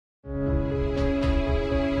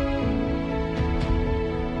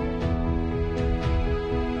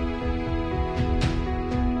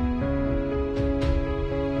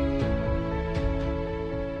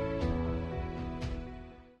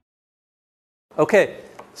Okay,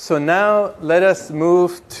 so now let us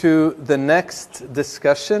move to the next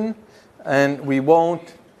discussion, and we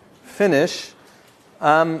won't finish,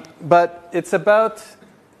 but it's about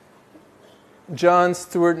John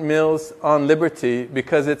Stuart Mill's On Liberty,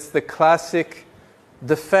 because it's the classic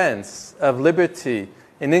defense of liberty.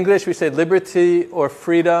 In English, we say liberty or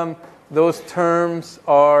freedom. Those terms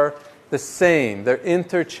are the same. They're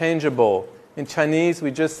interchangeable. In Chinese,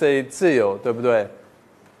 we just say 自由，对不对？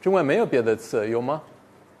中文没有别的词，有吗？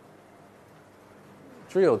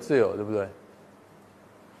只有自由，对不对？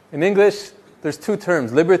 In English, there's two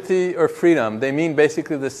terms, liberty or freedom. They mean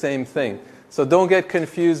basically the same thing. So don't get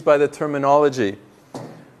confused by the terminology.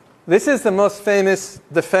 This is the most famous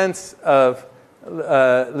defense of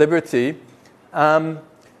liberty.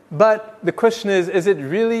 But the question is it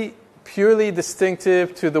really purely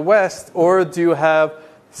distinctive to the West, or do you have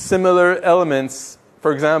similar elements,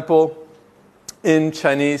 for example, in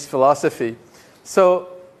Chinese philosophy? So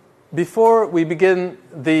before we begin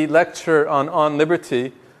the lecture on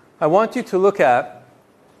liberty, I want you to look at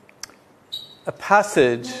a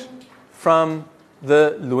passage from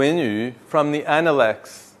the 论语, from the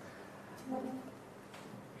Analects.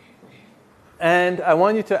 And I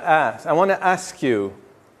want to ask you,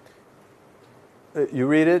 you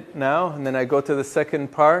read it now, and then I go to the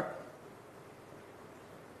second part.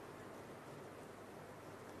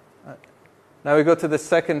 Now we go to the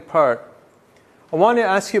second part. I want to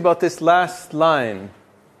ask you about this last line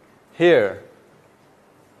here.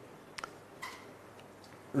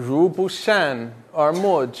 如不善而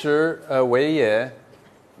莫之为也，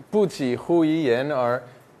不己乎一言而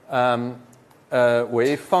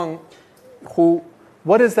为放乎?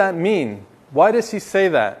 What does that mean? Why does he say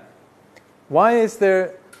that? Why is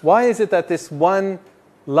it that this one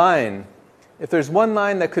line, if there's one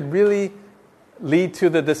line that could really lead to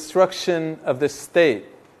the destruction of the state,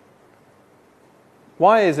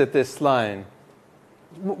 why is it this line?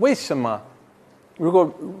 为什么？如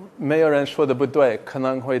果没有人说的不对，可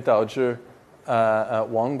能会导致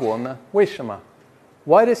亡国呢？为什么？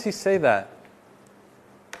 Why does he say that?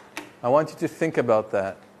 I want you to think about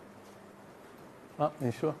that.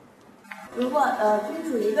 你说。如果君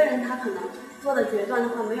主一个人他可能做的决断的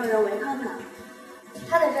话，没有人违抗他，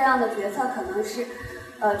他的这样的决策可能是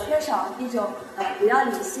缺少一种比较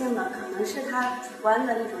理性的，可能是他主观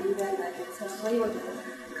的一种意愿的决策，所以我觉得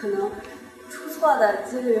可能出错的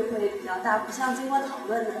几率会比较大，不像经过讨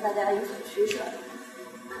论的大家有所取舍。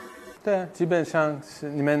对啊，基本上是。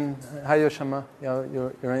你们还有什么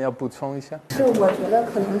有人要补充一下？是我觉得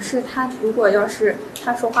可能是他如果要是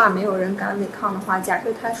他说话没有人敢违抗的话，假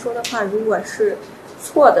设他说的话如果是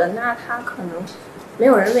错的，那他可能没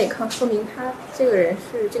有人违抗，说明他这个人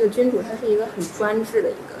是这个君主，他是一个很专制的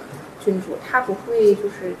一个君主，他不会就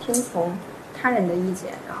是听从他人的意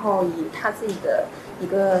见，然后以他自己的一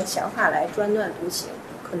个想法来专断独行，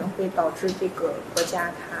可能会导致这个国家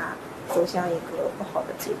它走向一个不好的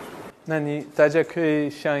结局。那大家可以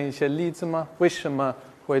想一些例子吗？为什么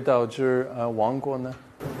会导致亡国呢？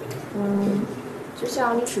就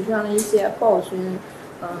像历史上的一些暴君，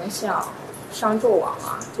像商纣王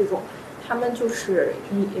啊这种，他们就是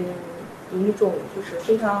以一种就是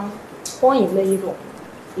非常荒淫的一种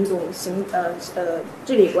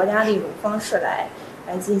治理国家的一种方式来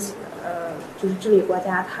进行的，就是治理国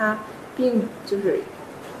家，他并就是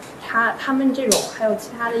他们这种还有其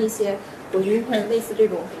他的一些国君，或者类似这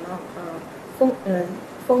种什么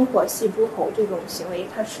烽火戏诸侯这种行为，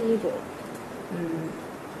它是一种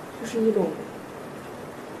就是一种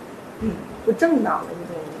不正当的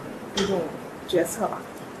一种决策吧。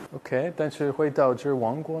OK， 但是会导致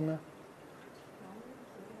亡国呢？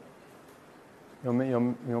有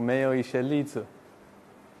没有一些例子？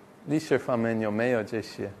历史方面有没有这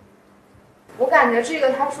些？我感觉这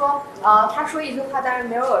个他说一句话，但是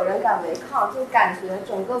没有人敢违抗，就感觉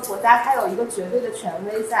整个国家它有一个绝对的权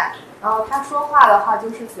威在，然后他说话的话就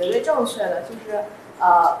是绝对正确的，就是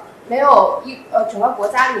没有整个国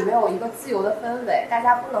家里没有一个自由的氛围，大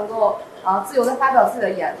家不能够自由的发表自己的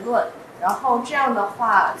言论，然后这样的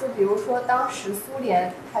话，就比如说当时苏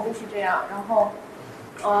联它就是这样，然后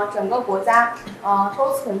整个国家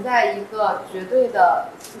都存在一个绝对的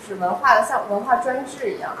就是文化的像文化专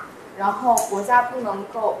制一样。然后国家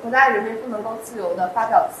人民不能够自由地发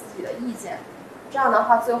表自己的意见，这样的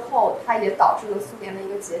话，最后它也导致了苏联的一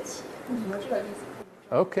个解体。你觉得这个意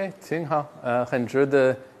思 ？OK， 挺好，很值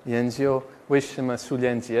得研究为什么苏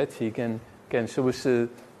联解体跟是不是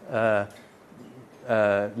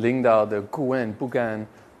领导的顾问不敢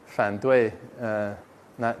反对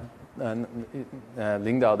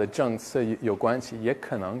领导的政策有关系，也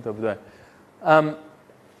可能，对不对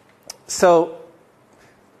？So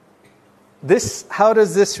How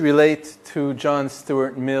does this relate to John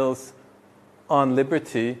Stuart Mill's On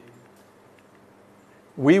Liberty?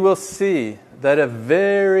 We will see that a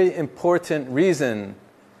very important reason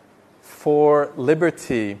for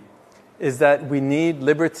liberty is that we need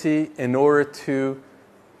liberty in order to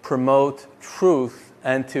promote truth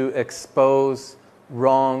and to expose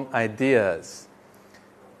wrong ideas.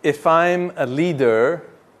 If I'm a leader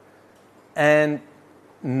and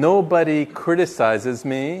nobody criticizes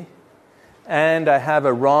me, and I have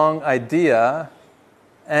a wrong idea,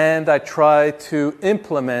 and I try to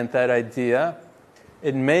implement that idea,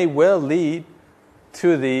 it may well lead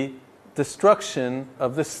to the destruction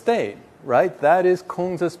of the state, right? That is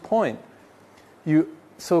Kongzhi's point.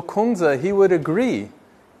 So Kongzhi, he would agree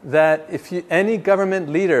that if any government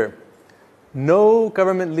leader, no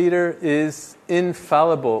government leader is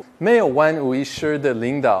infallible. 没有万无一失的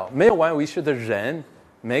领导，没有万无一失的人，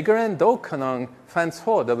每个人都可能犯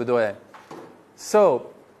错，对不对？ So,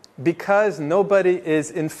 because nobody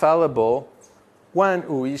is infallible, 万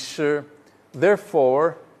无一失,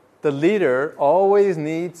 therefore, the leader always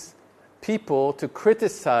needs people to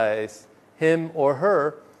criticize him or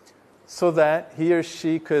her so that he or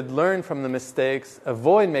she could learn from the mistakes,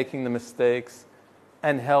 avoid making the mistakes,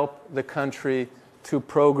 and help the country to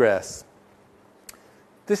progress.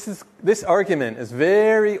 This argument is a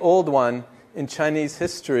very old one in Chinese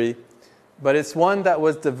history, but it's one that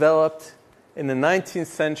was developed in the 19th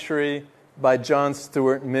century by John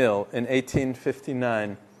Stuart Mill in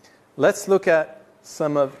 1859. Let's look at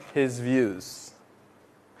some of his views.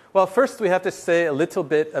 Well, first we have to say a little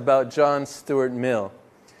bit about John Stuart Mill.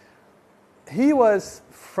 He was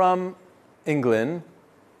from England,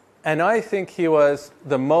 and I think he was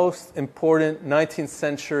the most important 19th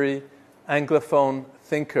century Anglophone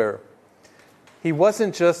thinker. He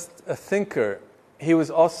wasn't just a thinker, he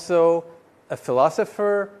was also a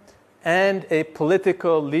philosopher and a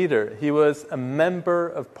political leader. He was a member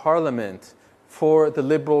of parliament for the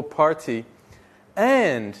Liberal Party,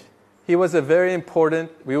 and he was a very important,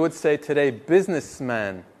 we would say today,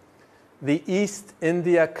 businessman. The East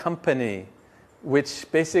India Company, which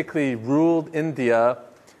basically ruled India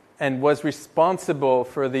and was responsible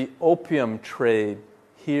for the opium trade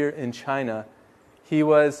here in China, he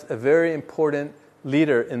was a very important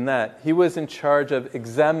leader in that. He was in charge of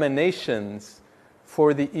examinations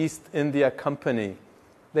for the East India Company.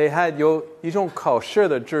 They had 有一种考试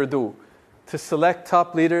的制度 to select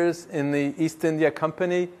top leaders in the East India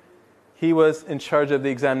Company. He was in charge of the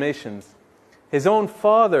examinations. His own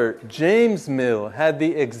father, James Mill, had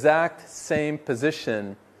the exact same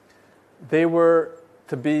position. They were,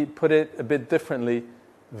 to put it a bit differently,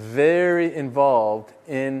 very involved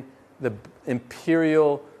in the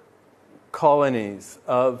imperial colonies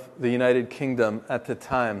of the United Kingdom at the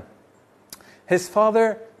time. His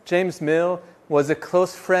father, James Mill, was a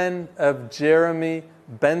close friend of Jeremy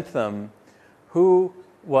Bentham, who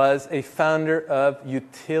was a founder of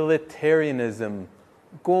utilitarianism,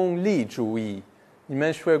 功利主义. 你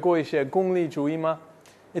们学过一些功利主义吗?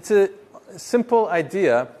 It's a simple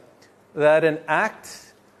idea that an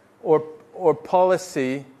act or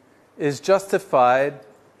policy is justified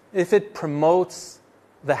if it promotes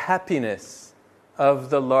the happiness of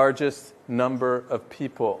the largest number of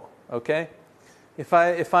people. Okay?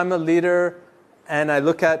 If I'm a leader and I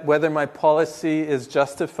look at whether my policy is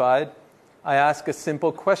justified, I ask a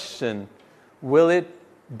simple question. Will it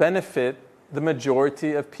benefit the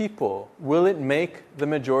majority of people? Will it make the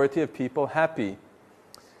majority of people happy?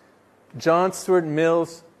 John Stuart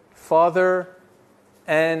Mill's father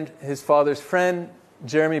and his father's friend,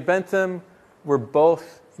 Jeremy Bentham, were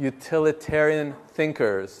both utilitarian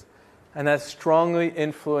thinkers, and that strongly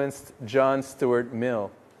influenced John Stuart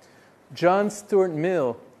Mill. John Stuart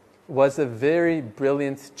Mill was a very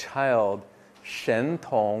brilliant child, 神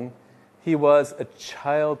童. He was a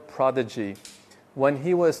child prodigy. When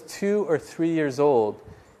he was 2 or 3 years old,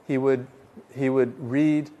 he would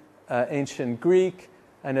read ancient Greek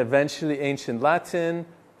and eventually ancient Latin.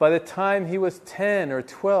 By the time he was 10 or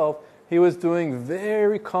 12, he was doing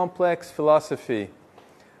very complex philosophy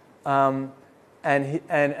and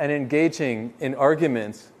engaging in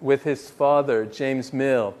arguments with his father, James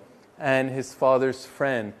Mill, and his father's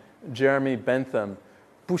friend, Jeremy Bentham.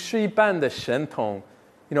 不是一般的神童,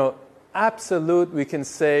 absolute, we can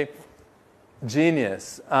say,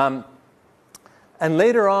 genius. And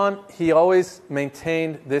later on, he always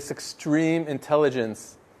maintained this extreme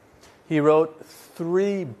intelligence. He wrote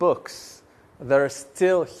 3 books that are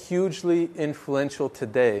still hugely influential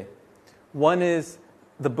today. One is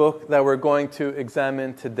the book that we're going to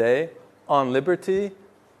examine today, On Liberty,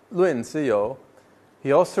 论自由.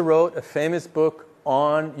 He also wrote a famous book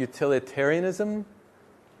on utilitarianism,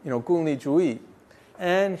 功利主义,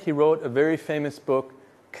 and he wrote a very famous book,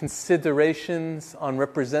 Considerations on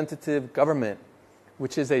Representative Government,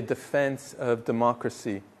 which is a defense of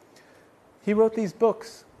democracy. He wrote these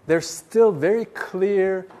books. They're still very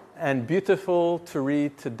clear and beautiful to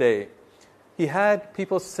read today. He had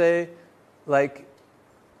people say,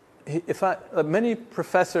 many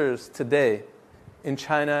professors today in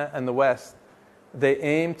China and the West, they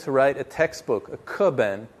aim to write a textbook, a 课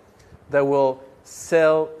本, that will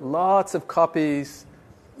sell lots of copies,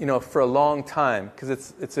 for a long time,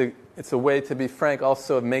 because it's a way, to be frank,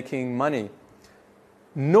 also of making money.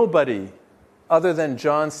 Nobody other than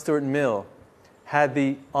John Stuart Mill had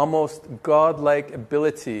the almost godlike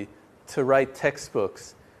ability to write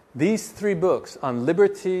textbooks. These 3 books on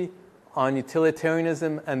liberty, on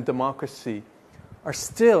utilitarianism, and democracy are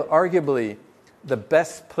still arguably the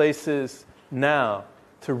best places now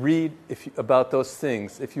to read about those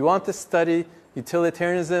things. If you want to study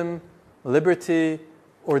utilitarianism, liberty,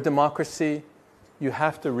 or democracy, you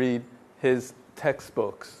have to read his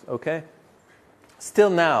textbooks, okay?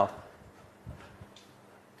 Still now,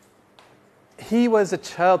 he was a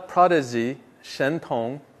child prodigy, Shen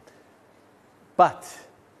Tong, but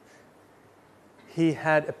he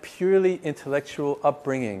had a purely intellectual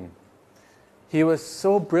upbringing. He was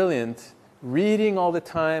so brilliant, reading all the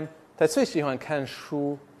time. 他最喜欢看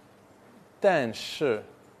书，但是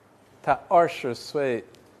他20岁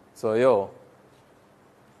左右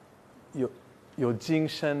有精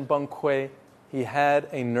神崩溃. He had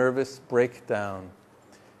a nervous breakdown.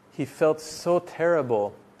 He felt so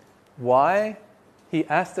terrible. Why? He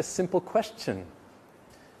asked a simple question.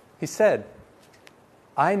 He said,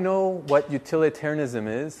 I know what utilitarianism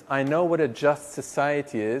is. I know what a just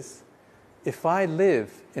society is. If I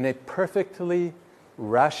live in a perfectly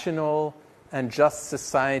rational and just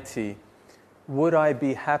society, would I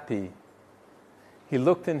be happy? He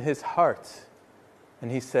looked in his heart and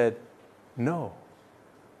he said, no,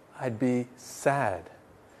 I'd be sad.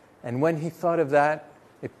 And when he thought of that,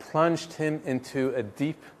 it plunged him into a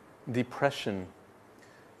deep depression.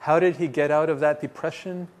 How did he get out of that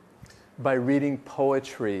depression? By reading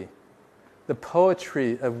poetry. The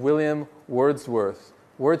poetry of William Wordsworth.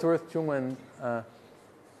 Wordsworth, 中文,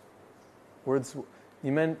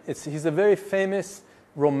 he's a very famous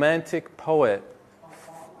romantic poet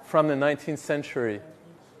from the 19th century.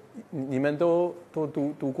 你们都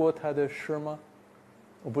读过他的诗吗？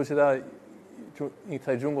我不知道，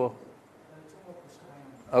在中国。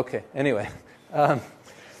Okay, anyway.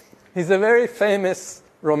 He's a very famous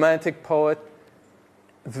romantic poet,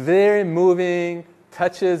 very moving,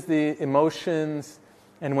 touches the emotions.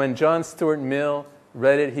 And when John Stuart Mill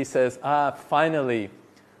read it, he says, finally,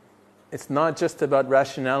 it's not just about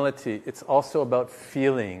rationality, it's also about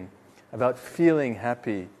feeling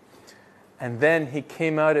happy. And then he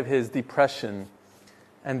came out of his depression.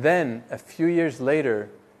 And then, a few years later,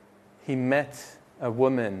 he met a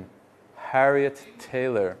woman, Harriet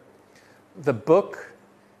Taylor. The book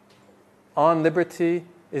on liberty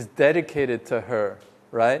is dedicated to her,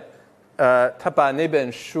 right? 他把那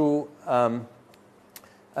本书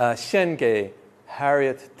献给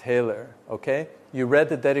Harriet Taylor, okay? You read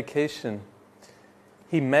the dedication.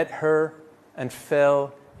 He met her and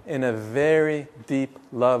fell in a very deep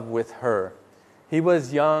love with her. He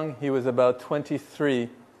was young, he was about 23.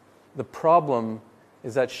 The problem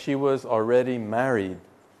is that she was already married.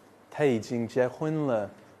 她已经结婚了，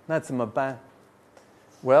那怎么办?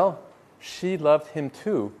 Well, she loved him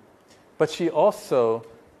too, but she also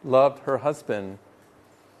loved her husband.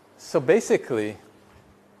 So basically,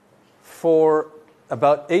 for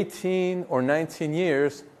about 18 or 19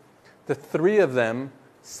 years, the 3 of them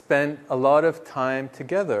spent a lot of time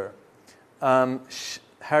together.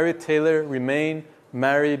 Harriet Taylor remained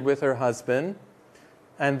married with her husband,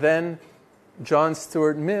 and then John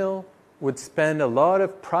Stuart Mill would spend a lot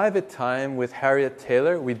of private time with Harriet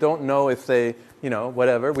Taylor. We don't know if they,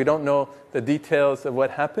 whatever. We don't know the details of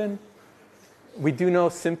what happened. We do know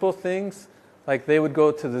simple things, like they would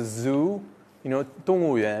go to the zoo, 动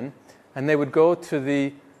物园, and they would go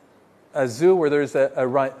to a zoo where there's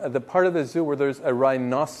the part of the zoo where there's a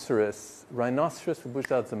rhinoceros. Rhinoceros, 我不知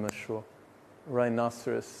道怎么说.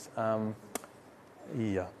 Rhinoceros,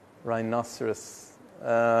 rhinoceros.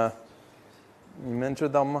 你们知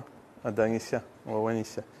道吗？等一下，我问一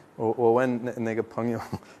下，我问那个朋友。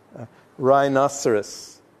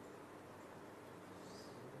Rhinoceros.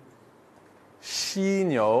 犀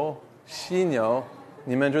牛，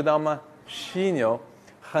你们知道吗？犀牛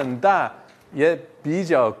很大，也比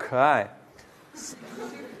较可爱。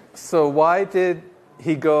So why did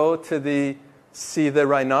he go to see the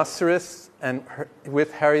rhinoceros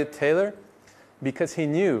with Harriet Taylor because he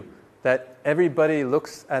knew that everybody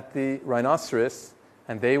looks at the rhinoceros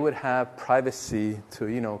and they would have privacy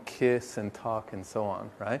to, kiss and talk and so on,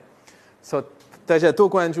 right? So 大家都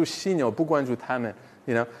关注犀牛，不关注他们,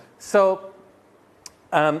 So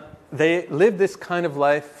they lived this kind of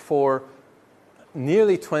life for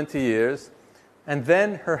nearly 20 years, and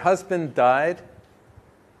then her husband died,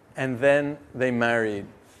 and then they married.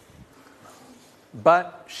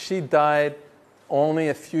 But she died only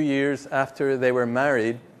a few years after they were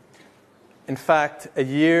married. In fact, a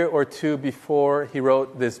year or two before he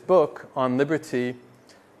wrote this book on liberty,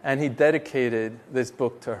 and he dedicated this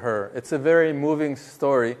book to her. It's a very moving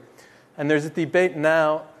story, and there's a debate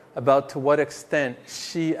now about to what extent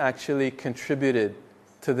she actually contributed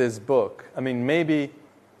to this book. I mean,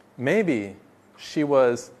 maybe she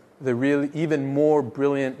was the really even more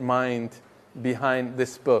brilliant mind behind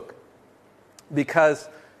this book. Because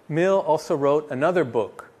Mill also wrote another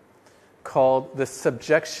book called The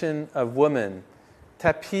Subjection of Women,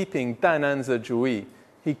 他批评大男子主义.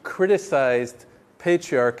 He criticized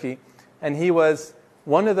patriarchy, and he was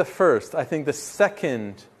one of the first, I think the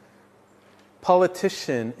second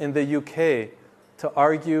politician in the UK to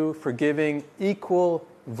argue for giving equal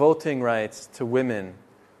voting rights to women,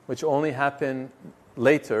 which only happened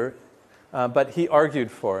later, but he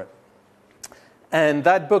argued for it. And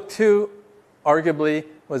that book, too, arguably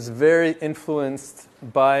was very influenced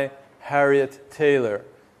by Harriet Taylor,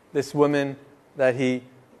 this woman that he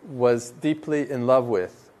was deeply in love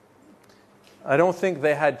with. I don't think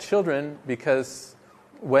they had children because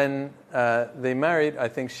when they married, I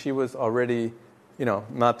think she was already,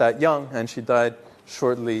 not that young, and she died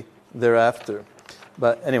shortly thereafter.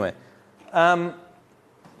 But anyway,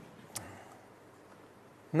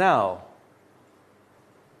 now,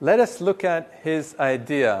 let us look at his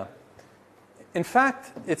idea. In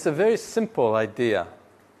fact, it's a very simple idea,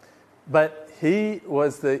 but he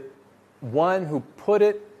was the one who put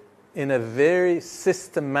it in a very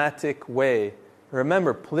systematic way.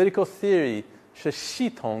 Remember, political theory 是系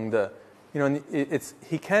统的.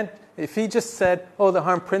 He can't. If he just said, the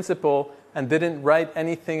harm principle, and didn't write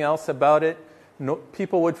anything else about it,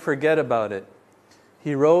 people would forget about it.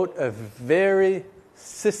 He wrote a very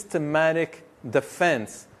systematic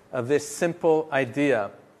defense of this simple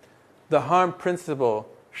idea. The harm principle,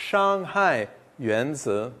 伤害原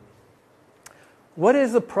则. What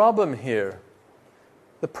is the problem here?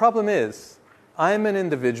 The problem is, I'm an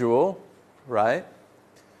individual, right?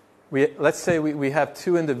 Let's say we have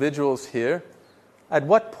two individuals here. At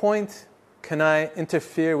what point can I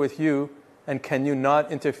interfere with you, and can you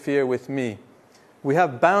not interfere with me? We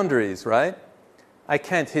have boundaries, right? I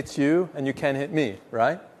can't hit you, and you can't hit me,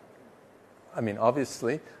 right? I mean,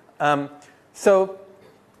 obviously. So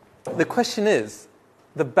the question is,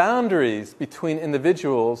 the boundaries between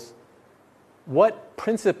individuals, what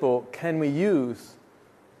principle can we use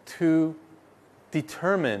to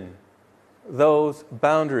determine those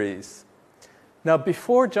boundaries? Now,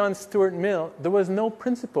 before John Stuart Mill, there was no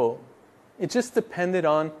principle. It just depended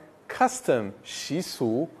on custom, 习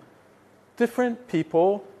俗. Different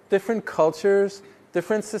people, different cultures,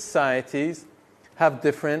 different societies have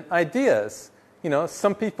different ideas.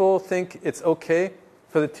 Some people think it's okay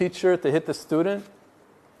for the teacher to hit the student.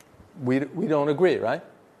 We don't agree, right?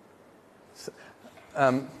 So,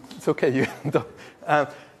 it's okay. You don't.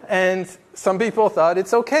 And some people thought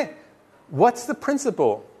it's okay. What's the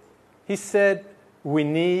principle? He said we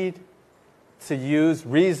need to use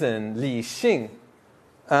reason, 理性.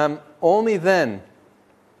 Only then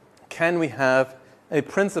can we have a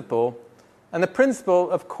principle. And the principle,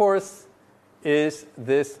 of course, is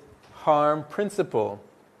this harm principle.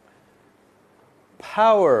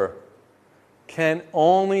 Power can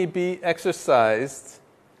only be exercised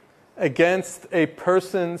against a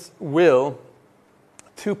person's will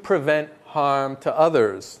to prevent harm to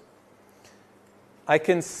others. I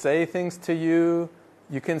can say things to you,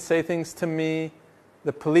 you can say things to me.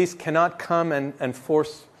 The police cannot come and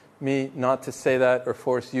force me not to say that or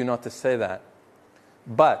force you not to say that.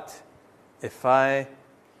 But if I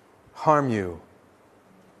harm you,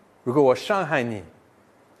 如果我伤害你,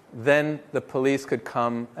 then the police could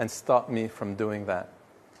come and stop me from doing that.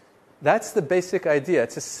 That's the basic idea.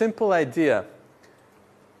 It's a simple idea.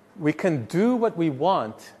 We can do what we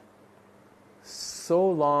want so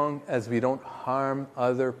long as we don't harm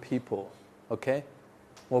other people. Okay?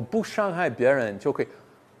 我不伤害别人就可以.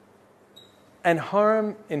 And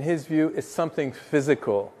harm, in his view, is something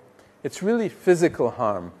physical. It's really physical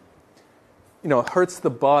harm. It hurts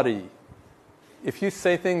the body. If you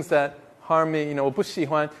say things that harm me, 我不喜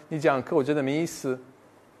欢你讲课，我觉得没意思.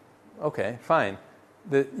 Okay, fine.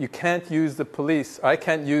 you can't use the police. I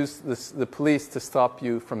can't use the police to stop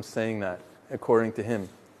you from saying that, according to him.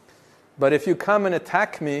 But if you come and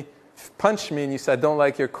attack me, punch me, and you say, I don't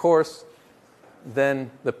like your course, then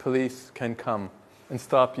the police can come and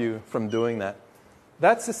stop you from doing that.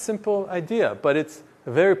 That's a simple idea, but it's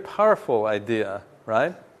a very powerful idea,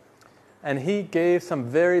 right? And he gave some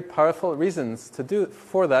very powerful reasons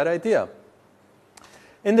for that idea.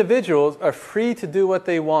 Individuals are free to do what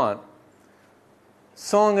they want,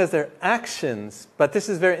 so long as their actions, but this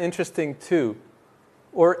is very interesting too,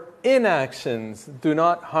 or inactions do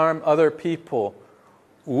not harm other people.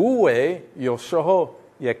 无为有时候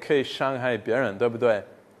也可以伤害别人，对不对?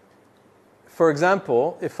 For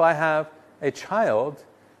example, if I have a child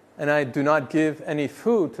and I do not give any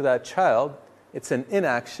food to that child, it's an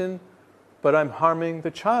inaction, but I'm harming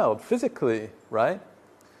the child physically, right?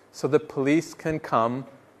 So the police can come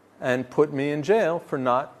and put me in jail for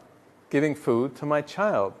not giving food to my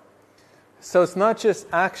child. So it's not just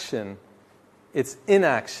action, it's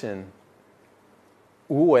inaction.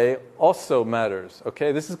 无为 also matters,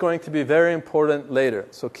 okay? This is going to be very important later,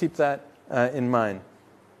 so keep that in mind.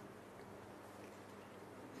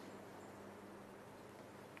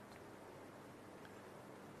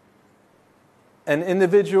 An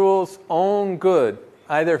individual's own good,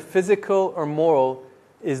 either physical or moral,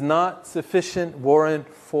 is not sufficient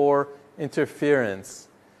warrant for interference.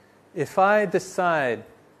 If I decide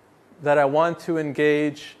that I want to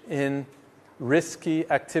engage in risky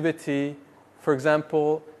activity, for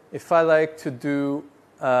example, if I like to do,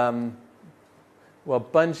 bungee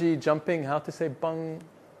jumping, how to say bung?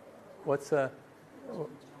 How to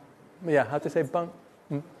say bung?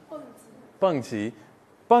 Bungee.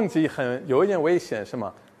 Bungee 有一点危险，是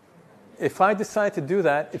吗? If I decide to do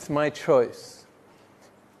that, it's my choice.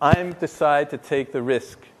 I decide to take the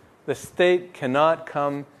risk. The state cannot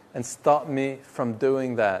come and stop me from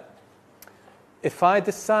doing that. If I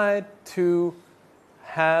decide to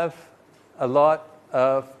have a lot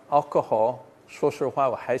of alcohol, 说实话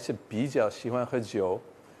我还是比较喜欢喝酒，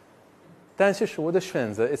但是是我的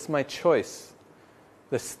选择, it's my choice.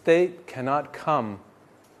 The state cannot come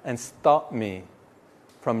and stop me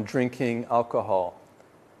from drinking alcohol.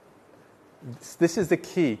 This is the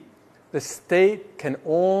key. The state can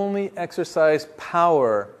only exercise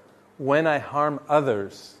power when I harm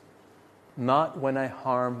others, not when I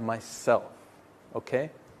harm myself. Okay?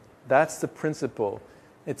 That's the principle.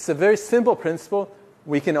 It's a very simple principle.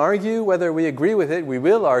 We can argue whether we agree with it. We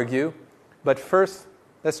will argue. But first,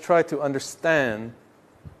 let's try to understand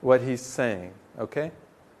what he's saying. Okay?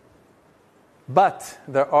 But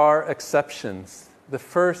there are exceptions. The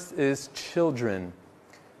first is children.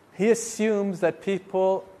 He assumes that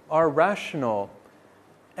people are rational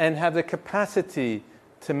and have the capacity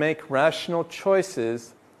to make rational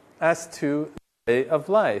choices as to the way of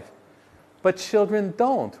life. But children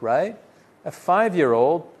don't, right? A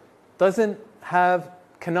 5-year-old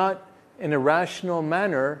cannot in a rational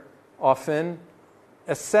manner often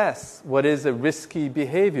assess what is a risky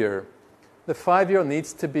behavior. The 5-year-old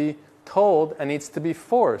needs to be told and needs to be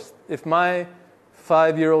forced. If my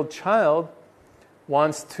 5-year-old child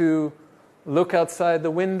wants to look outside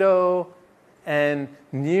the window and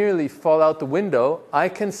nearly fall out the window, I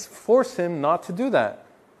can force him not to do that.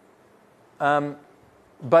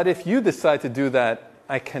 But if you decide to do that,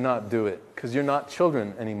 I cannot do it because you're not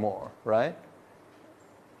children anymore, right?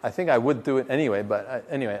 I think I would do it anyway, but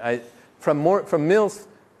from Mill's,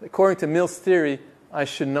 according to Mill's theory, I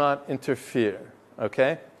should not interfere,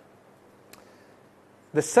 okay?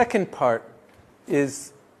 The second part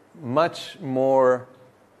is much more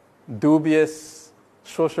dubious,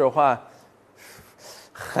 说实话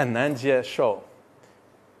很难接受.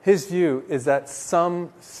 His view is that some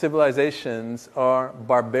civilizations are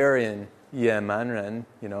barbarian, 野蛮人,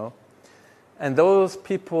 and those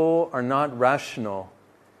people are not rational.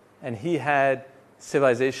 And he had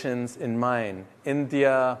civilizations in mind,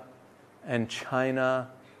 India and China.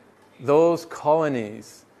 Those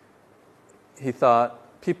colonies, he thought,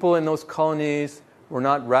 people in those colonies were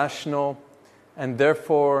not rational, and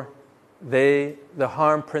therefore the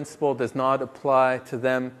harm principle does not apply to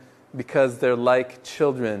them because they're like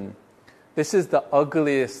children. This is the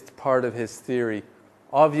ugliest part of his theory.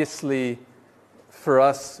 Obviously, for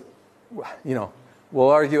us, we'll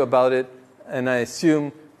argue about it, and I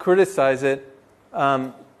assume criticize it.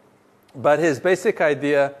 But his basic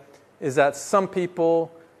idea is that some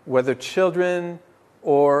people, whether children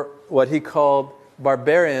or what he called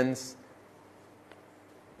barbarians,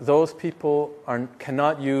 those people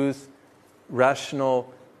cannot use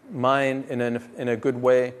rational mind in a good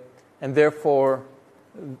way, and therefore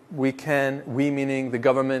we meaning the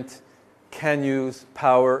government, can use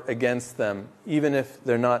power against them, even if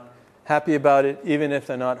they're not happy about it, even if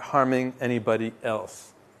they're not harming anybody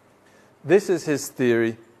else. This is his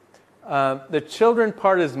theory. The children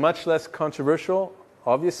part is much less controversial.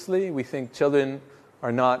 Obviously, we think children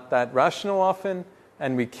are not that rational often,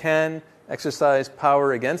 and we can exercise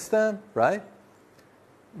power against them, right?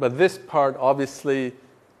 But this part obviously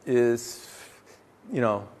is,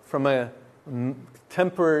 from a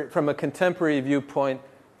contemporary viewpoint,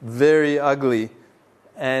 very ugly.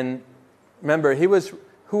 And remember,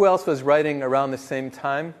 who else was writing around the same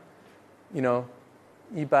time?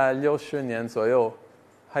 160年左右，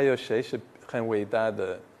还有谁是很伟大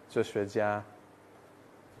的哲学家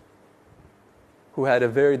who had a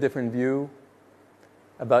very different view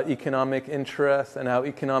about economic interests and how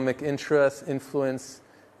economic interests influence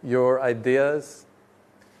your ideas?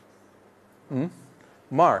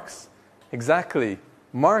 Marx. Exactly.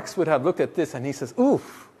 Marx would have looked at this and he says,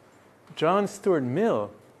 oof, John Stuart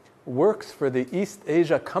Mill works for the East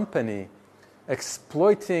Asia Company,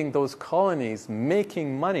 exploiting those colonies,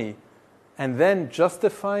 making money, and then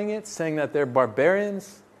justifying it, saying that they're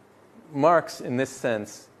barbarians. Marx, in this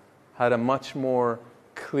sense, had a much more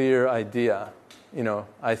clear idea,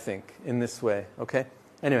 I think, in this way. Okay?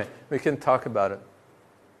 Anyway, we can talk about it.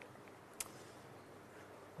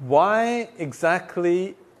 Why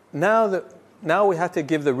exactly? Now we have to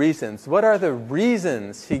give the reasons. What are the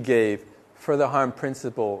reasons he gave for the harm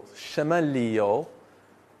principle? 什么理由?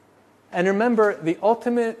 And remember, the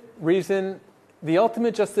ultimate reason, the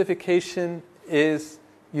ultimate justification is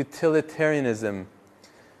utilitarianism,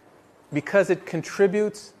 because it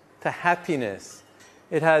contributes to happiness.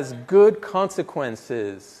 It has good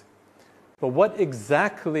consequences. But what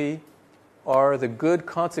exactly are the good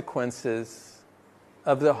consequences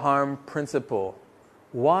of the harm principle?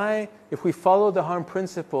 Why, if we follow the harm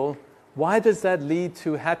principle, why does that lead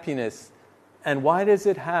to happiness? And why does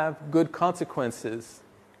it have good consequences?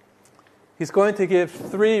 He's going to give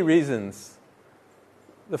 3 reasons.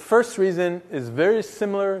 The first reason is very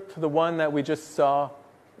similar to the one that we just saw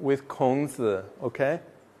with Kongzi, okay?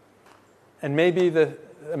 And maybe the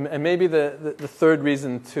third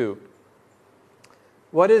reason too.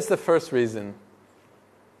 What is the first reason?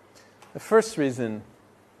 The first reason,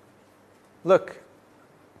 look,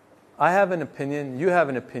 I have an opinion, you have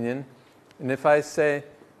an opinion, and if I say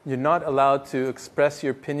you're not allowed to express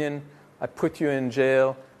your opinion, I put you in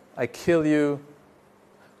jail, I kill you,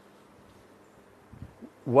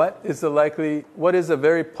 what is a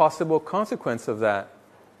very possible consequence of that?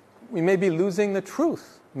 We may be losing the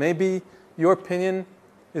truth. Maybe your opinion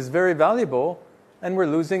is very valuable and we're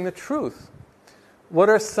losing the truth. What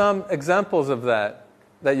are some examples of that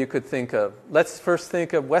you could think of? Let's first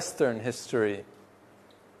think of Western history.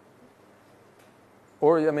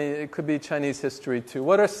 Or, it could be Chinese history too.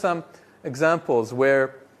 What are some examples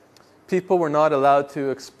where people were not allowed to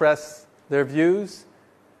express their views,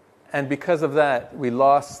 and because of that, we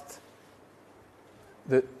lost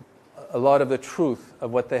a lot of the truth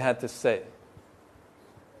of what they had to say?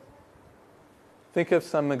 Think of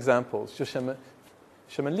some examples. 就什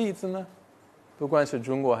么例子呢？不管是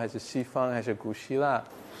中国还是西方还是古希腊。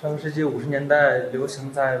上个世纪50年代流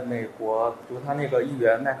行在美国，由他那个议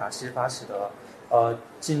员麦卡锡发起的，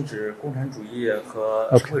禁止共产主义和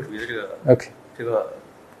社会主义的这个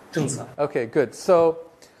政策。Okay, good. So,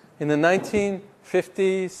 in the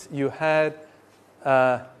 1950s, you had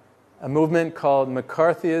a movement called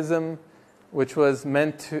McCarthyism, which was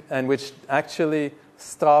meant to, and which actually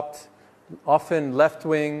stopped often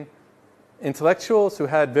left-wing intellectuals who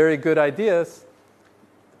had very good ideas.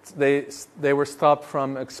 They were stopped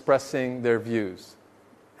from expressing their views.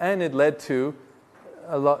 And it led to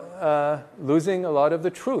losing a lot of the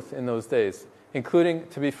truth in those days, including,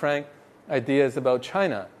 to be frank, ideas about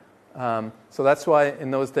China. So that's why in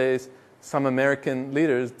those days some American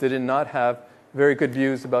leaders did not have very good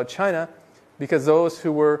views about China, because those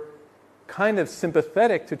who were kind of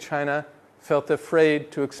sympathetic to China felt afraid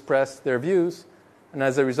to express their views, and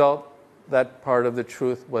as a result, that part of the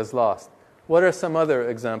truth was lost. What are some other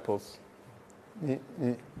examples? 你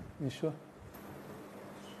说？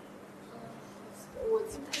我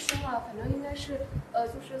记不太清了，反正应该是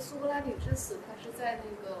就是苏格拉底之死，他是在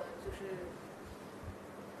那个就是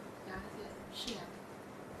雅典，是雅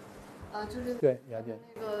典，就是对雅典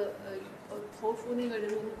那个投出那个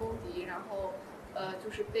人民的公敌，然后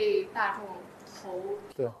就是被大众投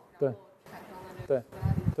票，然后产生了这个苏格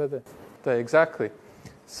拉底。对 exactly.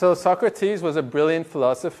 So Socrates was a brilliant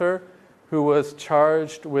philosopher who was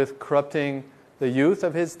charged with corrupting the youth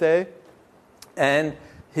of his day, and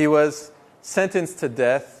he was sentenced to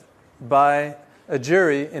death by a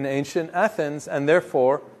jury in ancient Athens, and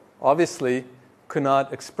therefore obviously could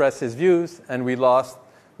not express his views, and we lost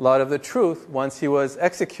a lot of the truth once he was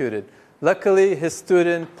executed. Luckily, his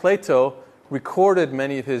student Plato recorded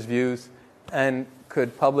many of his views and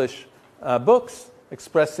could publish books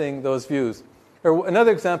expressing those views. Or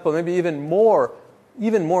another example, maybe even more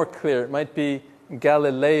clear, it might be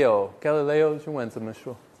Galileo. Galileo 中文怎么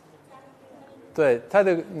说？对，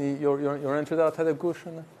有人知道他的故事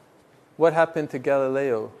呢？ What happened to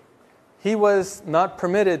Galileo? He was not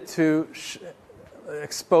permitted to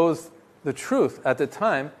expose the truth at the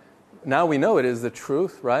time. Now we know it is the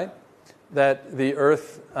truth, right? That the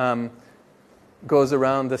earth goes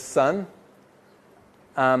around the sun.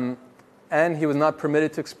 And he was not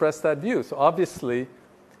permitted to express that view. So obviously,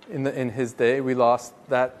 in his day, we lost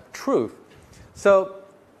that truth. So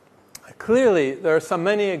clearly, there are so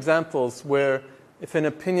many examples where if an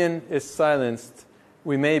opinion is silenced,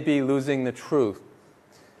 we may be losing the truth.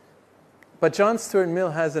 But John Stuart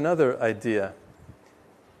Mill has another idea.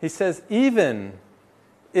 He says, even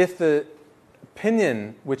if the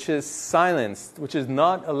opinion which is silenced, which is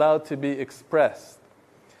not allowed to be expressed,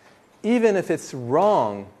 even if it's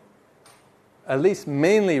wrong, at least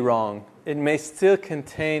mainly wrong, it may still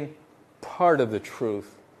contain part of the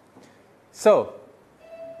truth. So,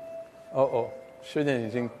 时间已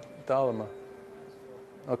经到了吗？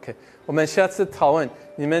 OK， 我们下次讨论，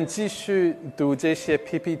你们继续读这些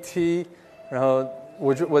PPT， 然后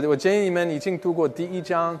我建议你们已经读过第1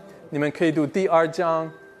章，你们可以读第2章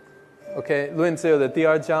 ，OK， 论自由的第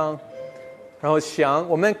2章，然后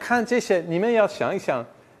我们看这些，你们要想一想，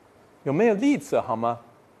有没有例子好吗？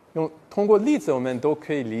通过例子我们都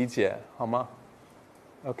可以理解好吗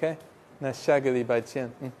 ？OK， 那下个礼拜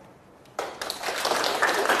见，